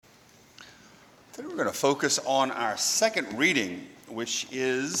Today we're going to focus on our second reading, which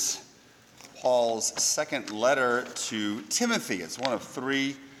is Paul's second letter to Timothy. It's one of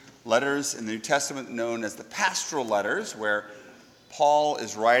three letters in the New Testament known as the pastoral letters, where Paul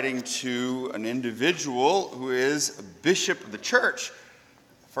is writing to an individual who is a bishop of the church.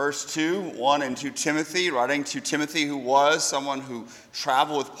 First two, 1 and 2 Timothy, writing to Timothy, who was someone who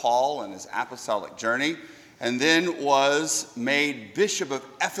traveled with Paul in his apostolic journey, and then was made bishop of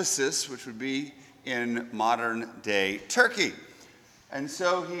Ephesus, which would be in modern-day Turkey. And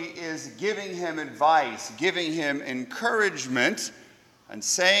so he is giving him advice, giving him encouragement, and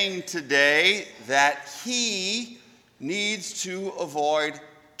saying today that he needs to avoid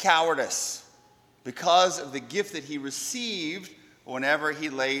cowardice because of the gift that he received whenever he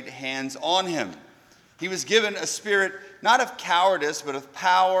laid hands on him. He was given a spirit not of cowardice, but of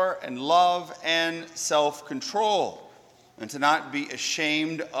power and love and self-control, and to not be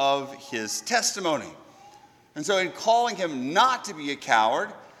ashamed of his testimony. And so in calling him not to be a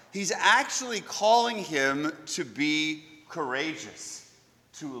coward, he's actually calling him to be courageous,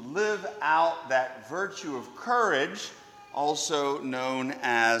 to live out that virtue of courage, also known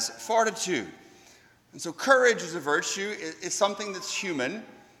as fortitude. And so courage is a virtue. It's something that's human,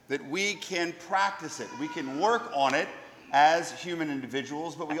 that we can practice it. We can work on it as human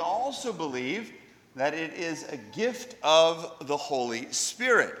individuals, but we also believe that it is a gift of the Holy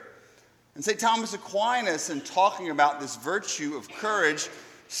Spirit. And St. Thomas Aquinas, in talking about this virtue of courage,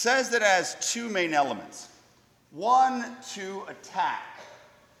 says that it has two main elements. One, to attack,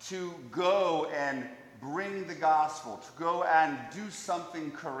 to go and bring the gospel, to go and do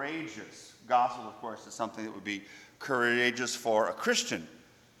something courageous. Gospel, of course, is something that would be courageous for a Christian.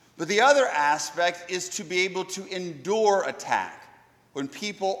 But the other aspect is to be able to endure attack. When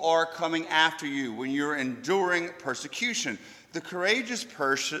people are coming after you, when you're enduring persecution, the courageous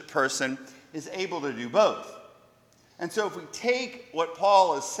person is able to do both. And so if we take what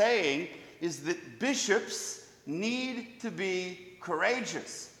Paul is saying, is that bishops need to be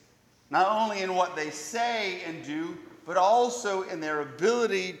courageous, not only in what they say and do, but also in their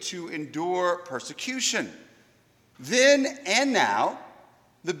ability to endure persecution. Then and now,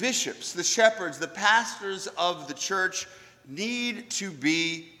 the bishops, the shepherds, the pastors of the church need to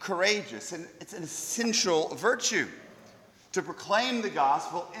be courageous, and it's an essential virtue to proclaim the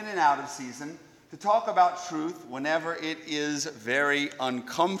gospel in and out of season, to talk about truth whenever it is very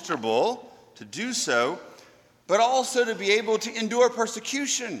uncomfortable to do so, but also to be able to endure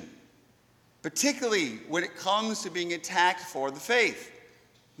persecution, particularly when it comes to being attacked for the faith.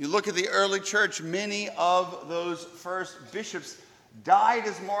 You look at the early church, many of those first bishops died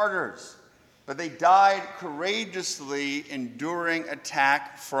as martyrs, but they died courageously enduring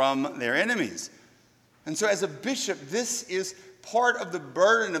attack from their enemies. And so as a bishop, this is part of the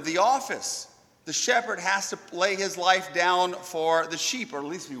burden of the office. The shepherd has to lay his life down for the sheep, or at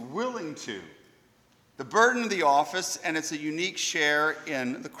least be willing to. The burden of the office, and it's a unique share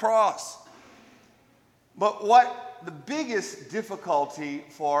in the cross. But what the biggest difficulty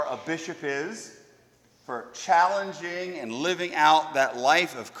for a bishop is, for challenging and living out that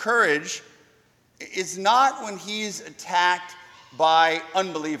life of courage, is not when he's attacked by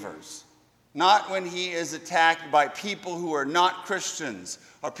unbelievers, not when he is attacked by people who are not Christians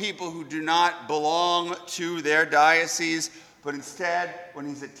or people who do not belong to their diocese, but instead when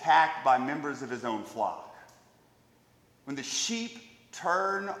he's attacked by members of his own flock. When the sheep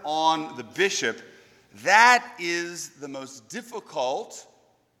turn on the bishop, that is the most difficult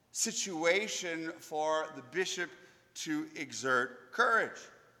situation for the bishop to exert courage.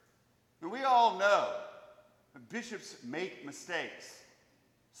 And we all know that bishops make mistakes.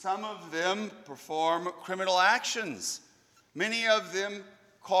 Some of them perform criminal actions. Many of them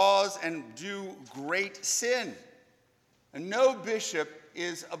cause and do great sin. And no bishop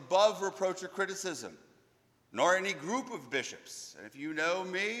is above reproach or criticism, nor any group of bishops. And if you know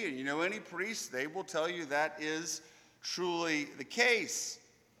me and you know any priest, they will tell you that is truly the case.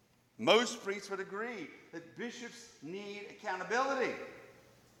 Most priests would agree that bishops need accountability.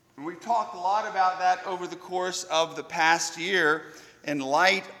 And we've talked a lot about that over the course of the past year in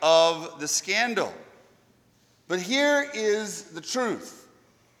light of the scandal. But here is the truth.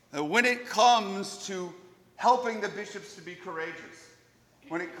 When it comes to helping the bishops to be courageous,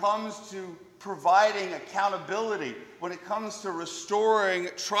 when it comes to providing accountability, when it comes to restoring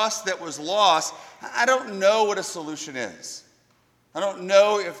trust that was lost, I don't know what a solution is. I don't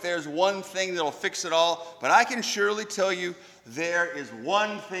know if there's one thing that'll fix it all, but I can surely tell you there is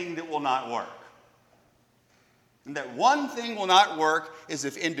one thing that will not work. And that one thing will not work is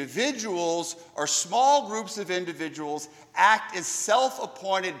if individuals or small groups of individuals act as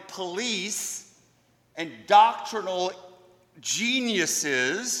self-appointed police and doctrinal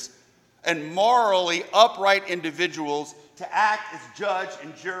geniuses and morally upright individuals to act as judge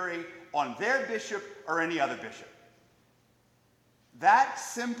and jury on their bishop or any other bishop. That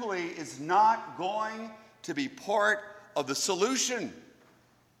simply is not going to be part of the solution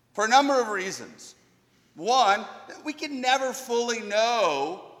for a number of reasons. One, we can never fully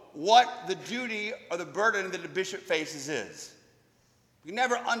know what the duty or the burden that a bishop faces is. We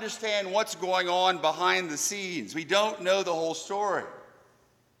never understand what's going on behind the scenes. We don't know the whole story.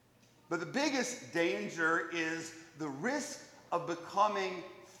 But the biggest danger is the risk of becoming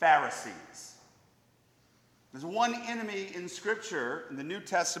Pharisees. There's one enemy in Scripture, in the New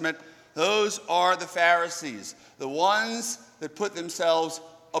Testament. Those are the Pharisees, the ones that put themselves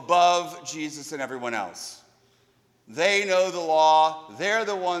above Jesus and everyone else. They know the law. They're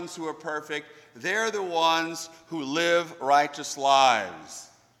the ones who are perfect. They're the ones who live righteous lives.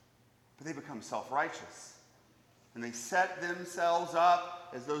 But they become self-righteous. And they set themselves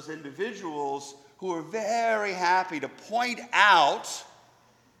up as those individuals who are very happy to point out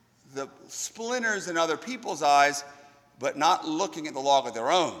the splinters in other people's eyes, but not looking at the log of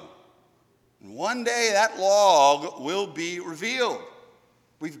their own. And one day that log will be revealed.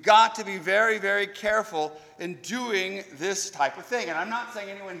 We've got to be very, very careful in doing this type of thing. And I'm not saying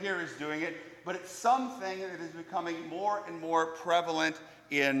anyone here is doing it, but it's something that is becoming more and more prevalent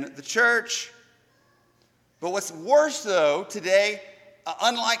in the church. But what's worse, though, today,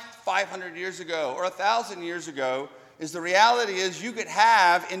 unlike 500 years ago or 1,000 years ago, is the reality is you could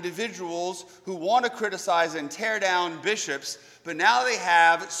have individuals who want to criticize and tear down bishops, but now they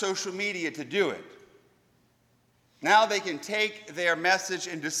have social media to do it. Now they can take their message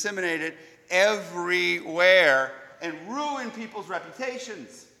and disseminate it everywhere and ruin people's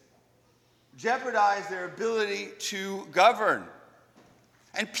reputations, jeopardize their ability to govern.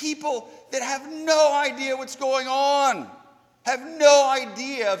 And people that have no idea what's going on, have no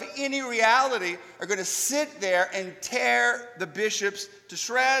idea of any reality, are going to sit there and tear the bishops to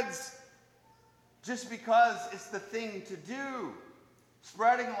shreds just because it's the thing to do.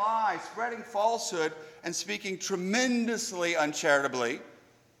 Spreading lies, spreading falsehood, and speaking tremendously uncharitably.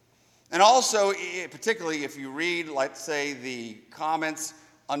 And also, particularly if you read, let's say, the comments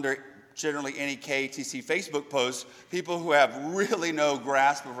under generally any KTC Facebook post, people who have really no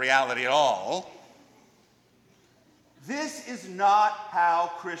grasp of reality at all. This is not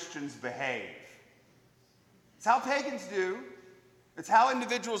how Christians behave. It's how pagans do. It's how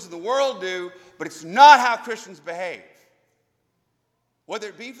individuals in the world do, but it's not how Christians behave, whether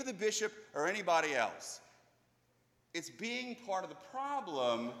it be for the bishop or anybody else. It's being part of the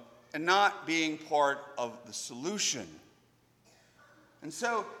problem and not being part of the solution. And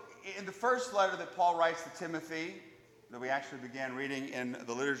so, in the first letter that Paul writes to Timothy, that we actually began reading in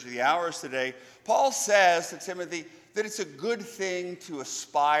the Liturgy of the Hours today, Paul says to Timothy that it's a good thing to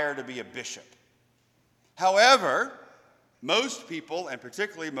aspire to be a bishop. However, most people, and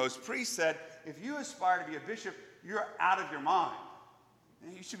particularly most priests, said, if you aspire to be a bishop, you're out of your mind.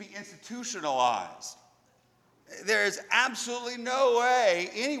 You should be institutionalized. There is absolutely no way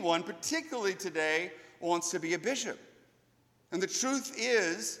anyone, particularly today, wants to be a bishop. And the truth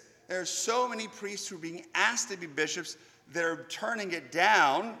is, there are so many priests who are being asked to be bishops that are turning it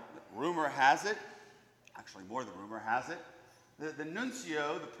down. Rumor has it, actually more than rumor has it, the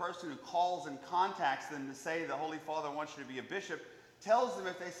nuncio, the person who calls and contacts them to say the Holy Father wants you to be a bishop, tells them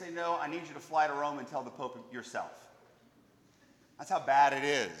if they say no, I need you to fly to Rome and tell the Pope yourself. That's how bad it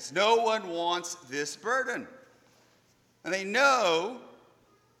is. No one wants this burden. And they know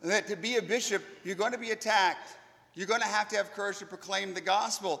that to be a bishop, you're going to be attacked. You're going to have courage to proclaim the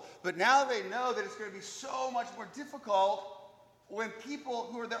gospel. But now they know that it's going to be so much more difficult when people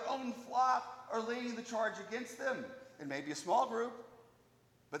who are their own flock are leading the charge against them. It may be a small group,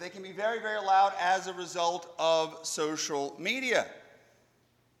 but they can be very, very loud as a result of social media.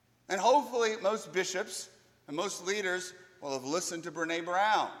 And hopefully most bishops and most leaders will have listened to Brené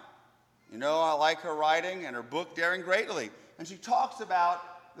Brown. You know, I like her writing and her book, Daring Greatly. And she talks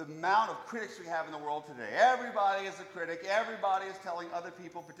about the amount of critics we have in the world today. Everybody is a critic. Everybody is telling other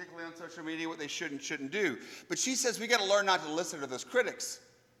people, particularly on social media, what they should and shouldn't do. But she says we got to learn not to listen to those critics.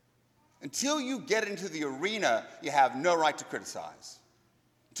 Until you get into the arena, you have no right to criticize.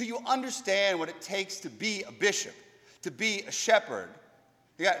 Until you understand what it takes to be a bishop, to be a shepherd,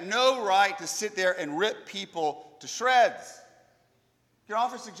 you got no right to sit there and rip people to shreds. You can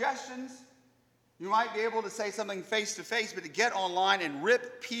offer suggestions. You might be able to say something face to face, but to get online and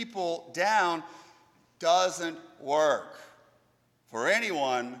rip people down doesn't work for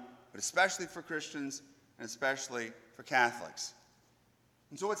anyone, but especially for Christians and especially for Catholics.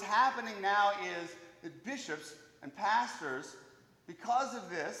 And so what's happening now is that bishops and pastors, because of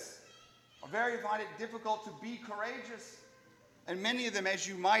this, find it difficult to be courageous. And many of them, as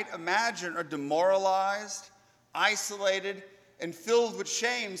you might imagine, are demoralized, isolated, and filled with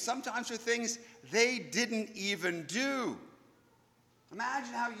shame, sometimes for things they didn't even do.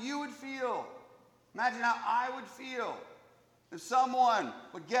 Imagine how you would feel. Imagine how I would feel if someone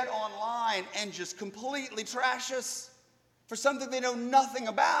would get online and just completely trash us for something they know nothing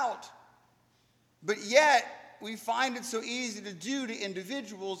about. But yet, we find it so easy to do to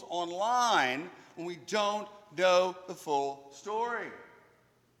individuals online when we don't know the full story.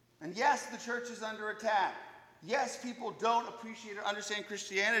 And yes, the church is under attack. Yes, people don't appreciate or understand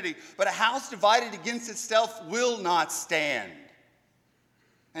Christianity, but a house divided against itself will not stand.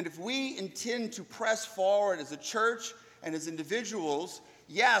 And if we intend to press forward as a church and as individuals,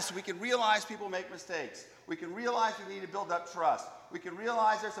 yes, we can realize people make mistakes. We can realize we need to build up trust. We can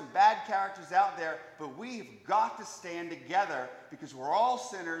realize there's some bad characters out there, but we've got to stand together because we're all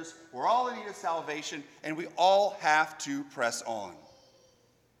sinners, we're all in need of salvation, and we all have to press on.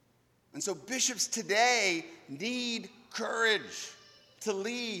 And so bishops today need courage to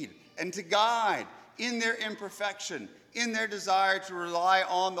lead and to guide in their imperfection, in their desire to rely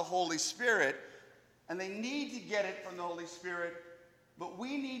on the Holy Spirit. And they need to get it from the Holy Spirit, but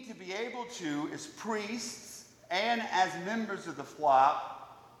we need to be able to, as priests and as members of the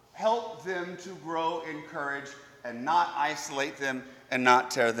flock, help them to grow in courage and not isolate them and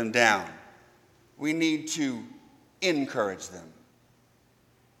not tear them down. We need to encourage them.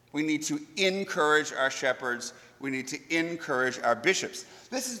 We need to encourage our shepherds. We need to encourage our bishops.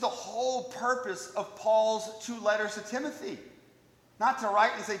 This is the whole purpose of Paul's 2 letters to Timothy. Not to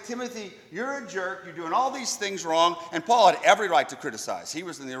write and say, Timothy, you're a jerk, you're doing all these things wrong. And Paul had every right to criticize. He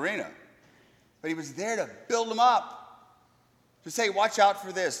was in the arena. But he was there to build them up. To say, watch out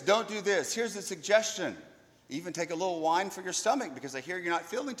for this, don't do this, here's a suggestion. Even take a little wine for your stomach because I hear you're not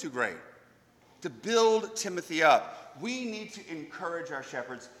feeling too great. To build Timothy up. We need to encourage our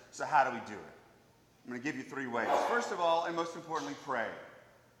shepherds. So how do we do it? I'm going to give you 3 ways. First of all, and most importantly, pray.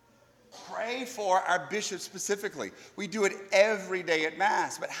 Pray for our bishops specifically. We do it every day at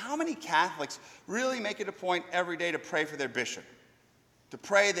Mass. But how many Catholics really make it a point every day to pray for their bishop? To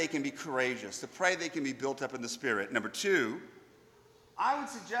pray they can be courageous. To pray they can be built up in the Spirit. Number 2, I would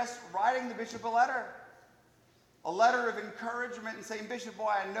suggest writing the bishop a letter. A letter of encouragement and saying, Bishop, boy,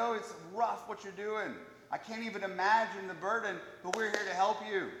 I know it's rough what you're doing. I can't even imagine the burden, but we're here to help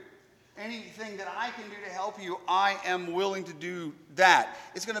you. Anything that I can do to help you, I am willing to do that.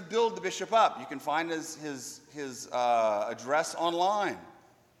 It's going to build the bishop up. You can find his address online.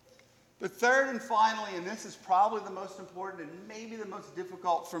 But third and finally, and this is probably the most important and maybe the most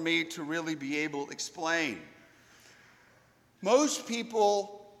difficult for me to really be able to explain. Most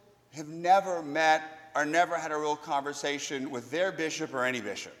people have never met or never had a real conversation with their bishop or any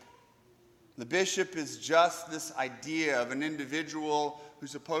bishop. The bishop is just this idea of an individual who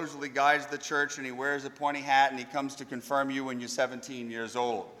supposedly guides the church and he wears a pointy hat and he comes to confirm you when you're 17 years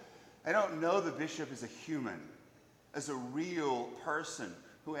old. I don't know the bishop as a human, as a real person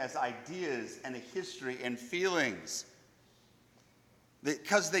who has ideas and a history and feelings,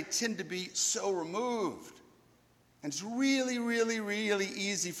 because they tend to be so removed. And it's really, really, really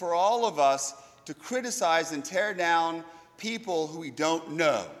easy for all of us to criticize and tear down people who we don't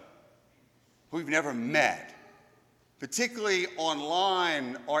know, who we've never met, particularly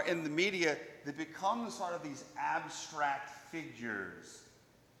online or in the media. They become sort of these abstract figures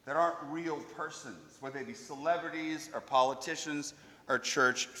that aren't real persons, whether they be celebrities or politicians or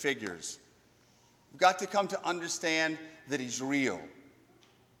church figures. We've got to come to understand that he's real.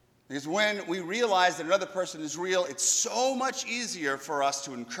 Because when we realize that another person is real, it's so much easier for us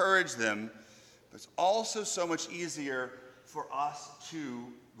to encourage them, but it's also so much easier for us to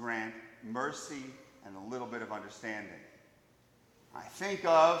grant mercy and a little bit of understanding. I think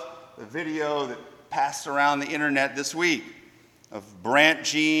of the video that passed around the internet this week of Brant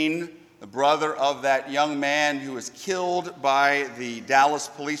Jean, the brother of that young man who was killed by the Dallas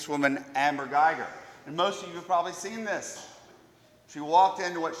policewoman Amber Guyger. And most of you have probably seen this. She walked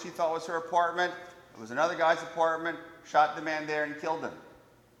into what she thought was her apartment. It was another guy's apartment, shot the man there and killed him.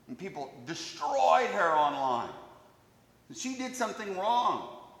 And people destroyed her online. And she did something wrong,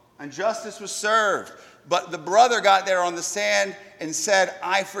 and justice was served. But the brother got there on the stand and said,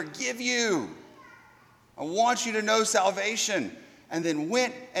 I forgive you. I want you to know salvation. And then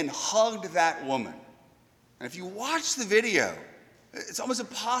went and hugged that woman. And if you watch the video, it's almost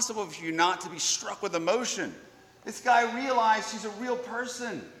impossible for you not to be struck with emotion. This guy realized she's a real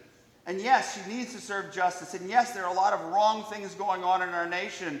person. And yes, she needs to serve justice. And yes, there are a lot of wrong things going on in our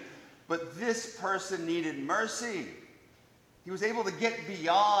nation. but this person needed mercy. He was able to get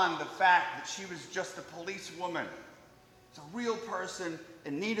beyond the fact that she was just a policewoman. It's a real person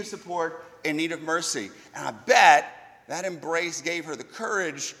in need of support, in need of mercy. And I bet that embrace gave her the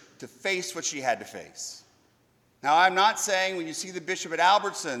courage to face what she had to face. Now, I'm not saying when you see the bishop at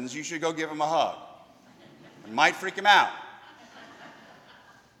Albertsons, you should go give him a hug. It might freak him out.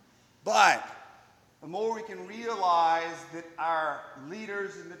 But the more we can realize that our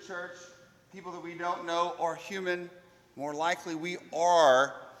leaders in the church, people that we don't know, are human, more likely we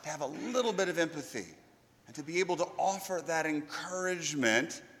are to have a little bit of empathy and to be able to offer that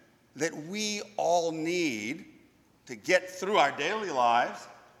encouragement that we all need to get through our daily lives,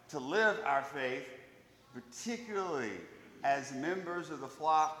 to live our faith, particularly as members of the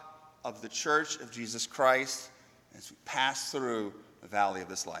flock of the Church of Jesus Christ as we pass through the valley of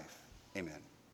this life. Amen.